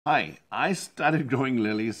Hi, I started growing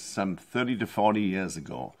lilies some 30 to 40 years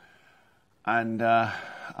ago, and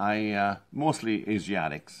I mostly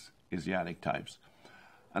Asiatic types.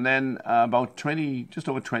 And then about 20, just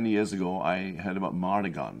over 20 years ago, I heard about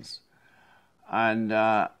Martagons, and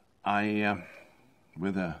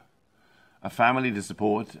with a family to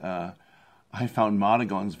support, I found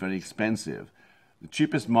Martagons very expensive. The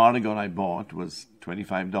cheapest Martagon I bought was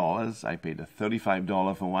 $25. I paid a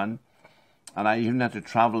 $35 for one. And I even had to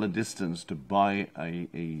travel a distance to buy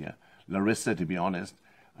a Larissa, to be honest,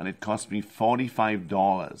 and it cost me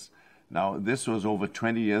 $45. Now, this was over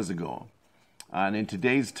 20 years ago, and in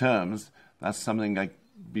today's terms, that's something like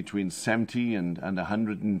between 70 and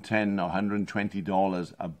 $110 or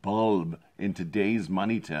 $120 a bulb in today's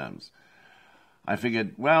money terms. I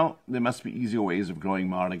figured, well, there must be easier ways of growing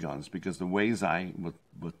Martagons because the ways I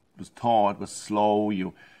was taught was slow.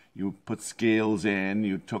 You put scales in,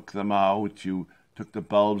 you took them out, you took the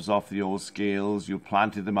bulbs off the old scales, you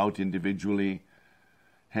planted them out individually.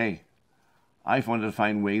 Hey, I wanted to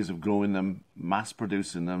find ways of growing them, mass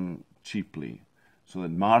producing them cheaply, so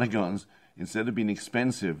that Martagons, instead of being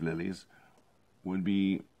expensive lilies, would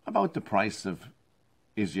be about the price of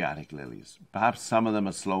Asiatic lilies. Perhaps some of them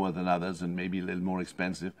are slower than others and maybe a little more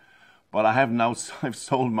expensive, but I've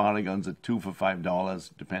sold Martagons at 2 for $5,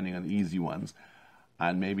 depending on the easy ones,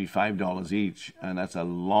 and maybe $5 each, and that's a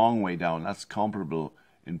long way down. That's comparable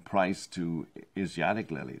in price to Asiatic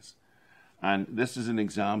lilies. And this is an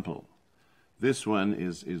example. This one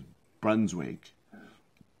is Brunswick,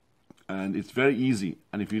 and it's very easy.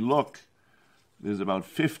 And if you look, there's about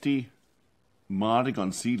 50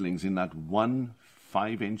 Martagon seedlings in that one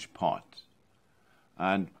 5-inch pot,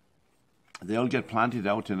 and they'll get planted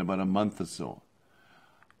out in about a month or so.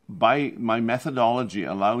 My methodology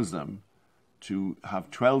allows them to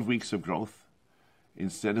have 12 weeks of growth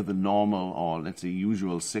instead of the normal or let's say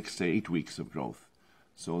usual 6 to 8 weeks of growth.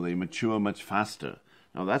 So they mature much faster.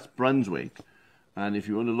 Now that's Brunswick. And if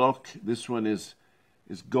you want to look, this one is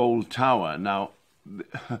Gold Tower. Now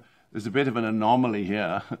there's a bit of an anomaly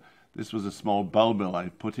here. This was a small bulbil I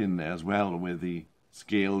put in there as well with the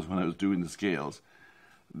scales when I was doing the scales.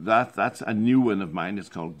 That's a new one of mine. It's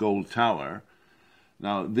called Gold Tower.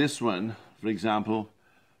 Now this one, for example,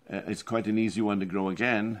 it's quite an easy one to grow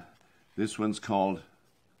again. This one's called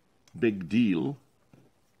Big Deal.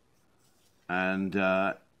 And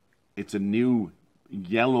it's a new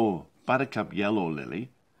yellow, buttercup yellow lily.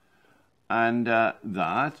 And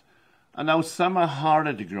that. And now some are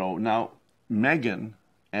harder to grow. Now, Ieuan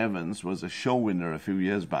Evans was a show winner a few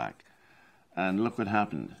years back. And look what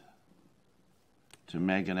happened to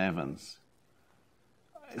Ieuan Evans.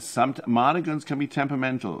 Some Martagons can be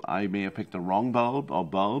temperamental. I may have picked the wrong bulb or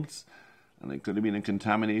bulbs, and there could have been a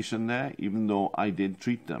contamination there, even though I did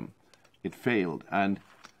treat them. It failed, and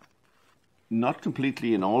not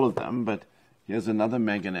completely in all of them, but here's another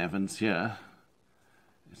Ieuan Evans here.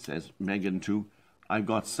 It says Ieuan 2. I've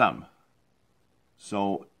got some.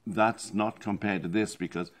 So that's not compared to this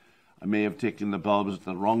because I may have taken the bulbs at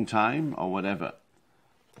the wrong time or whatever.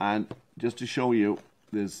 And just to show you,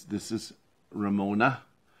 this is Ramona.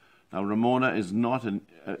 Now, Ramona is not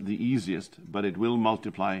the easiest, but it will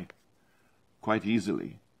multiply quite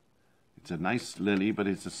easily. It's a nice lily, but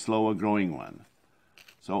it's a slower growing one.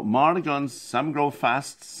 So Martagons, some grow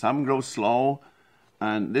fast, some grow slow,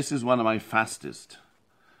 and this is one of my fastest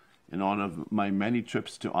in honor of my many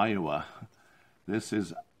trips to Iowa. This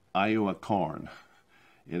is Iowa corn.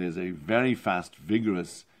 It is a very fast,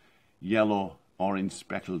 vigorous, yellow, orange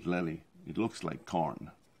speckled lily. It looks like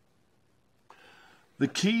corn. The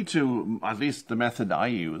key to, at least the method I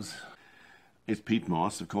use, is peat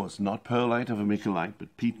moss, of course, not perlite or vermiculite,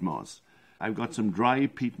 but peat moss. I've got some dry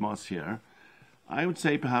peat moss here. I would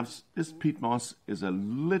say perhaps this peat moss is a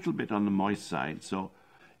little bit on the moist side, so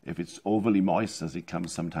if it's overly moist, as it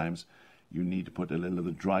comes sometimes, you need to put a little of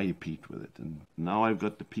the dry peat with it. And now I've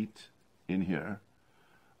got the peat in here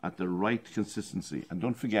at the right consistency. And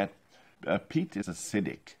don't forget, peat is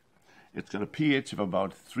acidic. It's got a pH of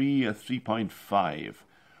about 3 or 3.5,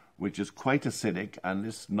 which is quite acidic, and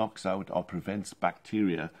this knocks out or prevents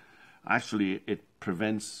bacteria. Actually, it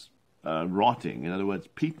prevents rotting. In other words,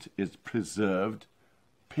 peat is preserved,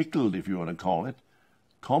 pickled if you want to call it,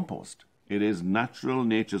 compost. It is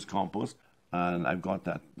nature's compost, and I've got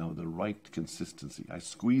that now, the right consistency. I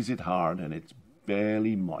squeeze it hard, and it's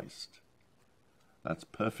barely moist. That's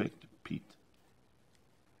perfect peat.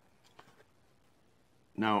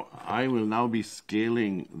 Now, I will now be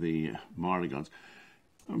scaling the Martagons.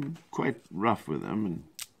 I'm quite rough with them,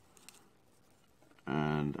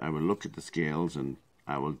 and I will look at the scales, and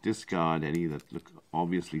I will discard any that look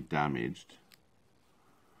obviously damaged.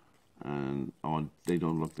 they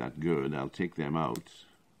don't look that good. I'll take them out,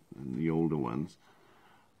 and the older ones.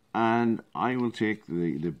 And I will take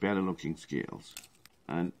the better looking scales.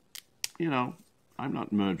 And, you know, I'm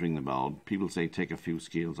not murdering the bulb. People say take a few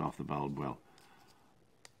scales off the bulb. Well,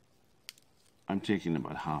 I'm taking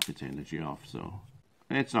about half its energy off, so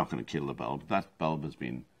it's not going to kill the bulb. That bulb has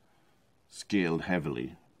been scaled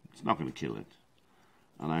heavily. It's not going to kill it.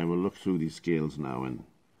 And I will look through these scales now and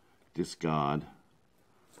discard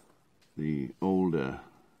the older,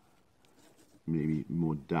 maybe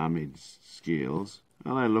more damaged scales.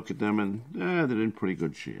 And I look at them and they're in pretty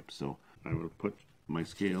good shape. So I will put my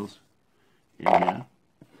scales in here.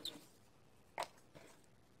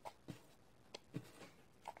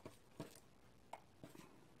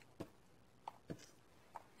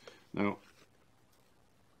 Now,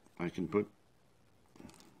 I can put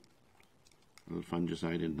a little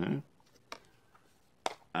fungicide in there,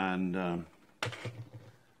 and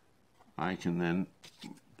I can then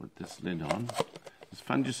put this lid on. This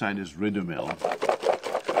fungicide is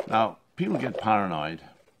Ridumil. Now, people get paranoid,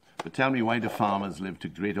 but tell me, why do farmers live to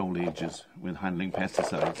great old ages with handling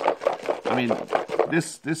pesticides? I mean,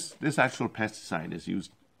 this actual pesticide is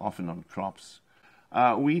used often on crops.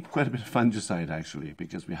 We eat quite a bit of fungicide, actually,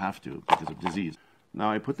 because we have to, because of disease. Now,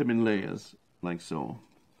 I put them in layers, like so.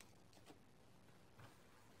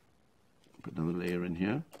 Put another layer in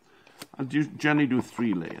here. I generally do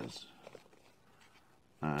 3 layers.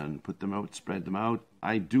 And put them out, spread them out.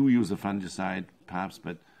 I do use a fungicide, perhaps,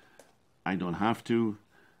 but I don't have to.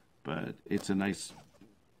 But it's a nice,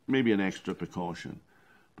 maybe an extra precaution.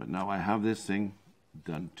 But now I have this thing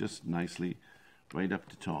done just nicely right up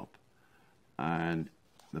to top. And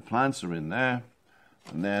the plants are in there,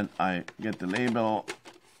 and then I get the label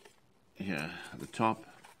here at the top.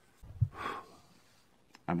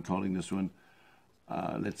 I'm calling this one,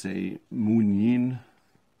 let's say, Moonyin.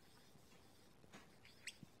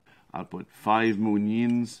 I'll put 5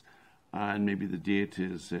 Moonyins, and maybe the date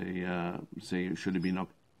is, say, it should have been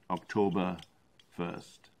October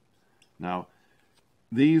 1st. Now,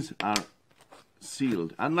 these are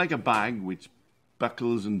sealed. Unlike a bag, which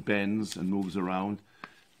buckles and bends and moves around,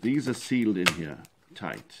 these are sealed in here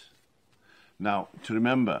tight. Now, to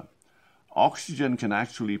remember, oxygen can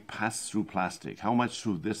actually pass through plastic. How much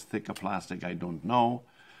through this thicker plastic, I don't know,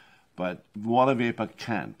 but water vapor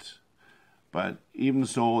can't. But even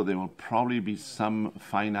so, there will probably be some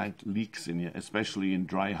finite leaks in here, especially in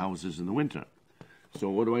dry houses in the winter. So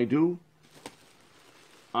what do?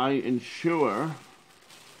 I ensure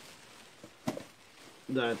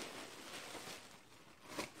that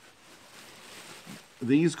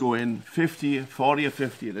these go in 40 or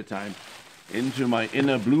 50 at a time into my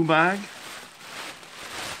inner blue bag.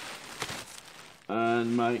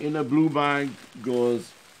 And my inner blue bag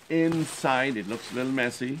goes inside. It looks a little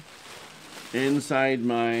messy. Inside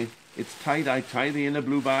my, it's tight. I tie the inner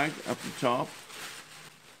blue bag up the top.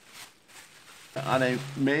 And I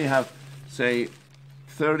may have, say,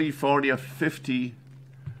 30, 40 or 50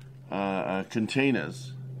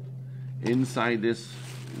 containers inside this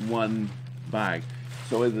one bag.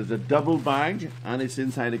 So there's a double bag and it's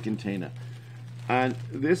inside a container. And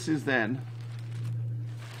this is then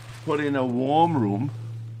put in a warm room,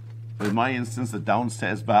 in my instance, the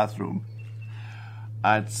downstairs bathroom,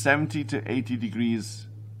 at 70 to 80 degrees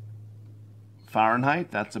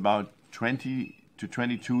Fahrenheit. That's about 20 to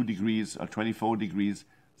 22 degrees or 24 degrees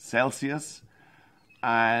Celsius.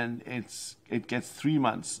 And it gets 3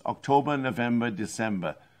 months, October, November,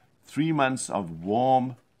 December, 3 months of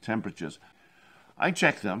warm temperatures. I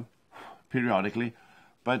check them periodically,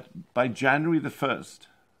 but by January the 1st,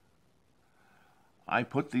 I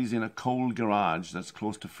put these in a cold garage that's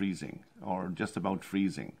close to freezing, or just about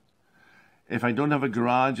freezing. If I don't have a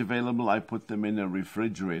garage available, I put them in a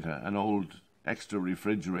refrigerator, an old extra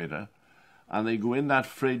refrigerator, and they go in that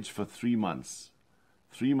fridge for 3 months.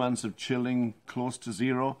 3 months of chilling close to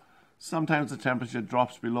 0. Sometimes the temperature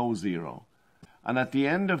drops below 0. And at the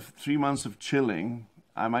end of 3 months of chilling,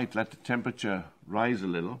 I might let the temperature rise a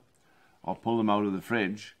little or pull them out of the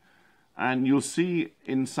fridge. And you'll see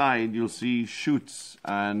inside, you'll see shoots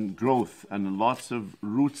and growth and lots of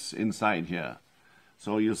roots inside here.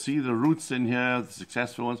 So you'll see the roots in here, the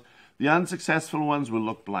successful ones. The unsuccessful ones will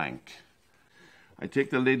look blank. I take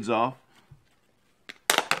the lids off,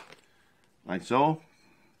 like so.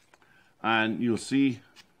 And you'll see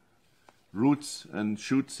roots and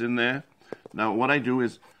shoots in there. Now what I do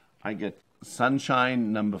is I get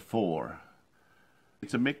Sunshine number 4.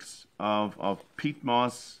 It's a mix of peat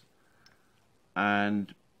moss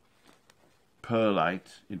and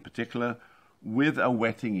perlite in particular with a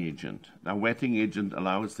wetting agent. Now wetting agent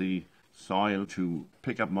allows the soil to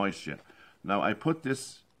pick up moisture. Now I put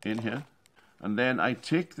this in here, and then I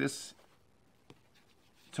take this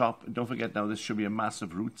top, don't forget now this should be a mass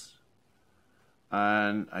of roots,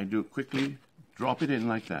 and I do quickly drop it in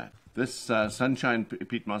like that. This sunshine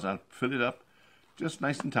peat moss, I'll fill it up just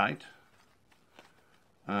nice and tight,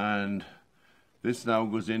 and this now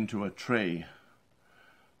goes into a tray,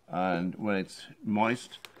 and when it's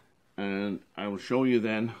moist, and I will show you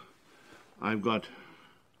then, I've got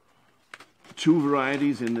 2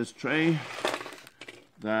 varieties in this tray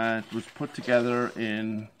that was put together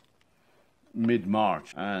in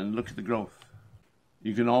mid-March, and look at the growth.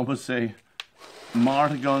 You can almost say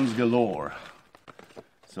Martagons Galore.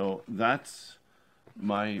 So that's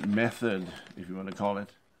my method, if you want to call it,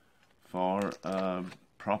 for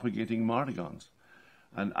propagating Martagons.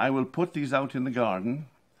 And I will put these out in the garden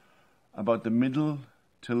about the middle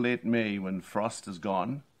to late May when frost is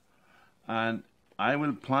gone, and I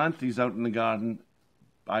will plant these out in the garden.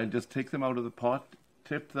 I'll just take them out of the pot,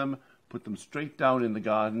 tip them, put them straight down in the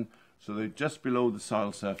garden so they're just below the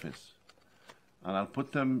soil surface. And I'll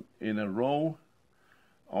put them in a row,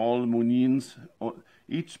 all mullions.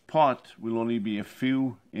 Each pot will only be a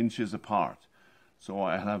few inches apart. So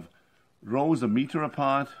I have rows a meter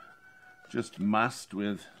apart, just massed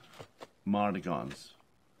with Martagons.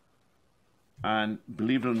 And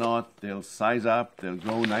believe it or not, they'll size up, they'll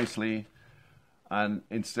grow nicely. And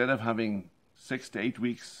instead of having 6 to 8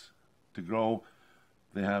 weeks to grow,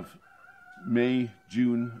 they have May,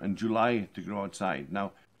 June, and July to grow outside.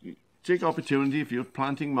 Now, take opportunity if you're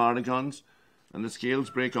planting Martagons and the scales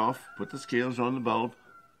break off, put the scales on the bulb.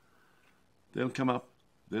 They'll come up,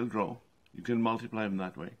 they'll grow. You can multiply them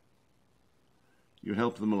that way. You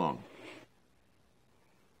help them along.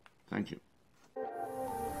 Thank you.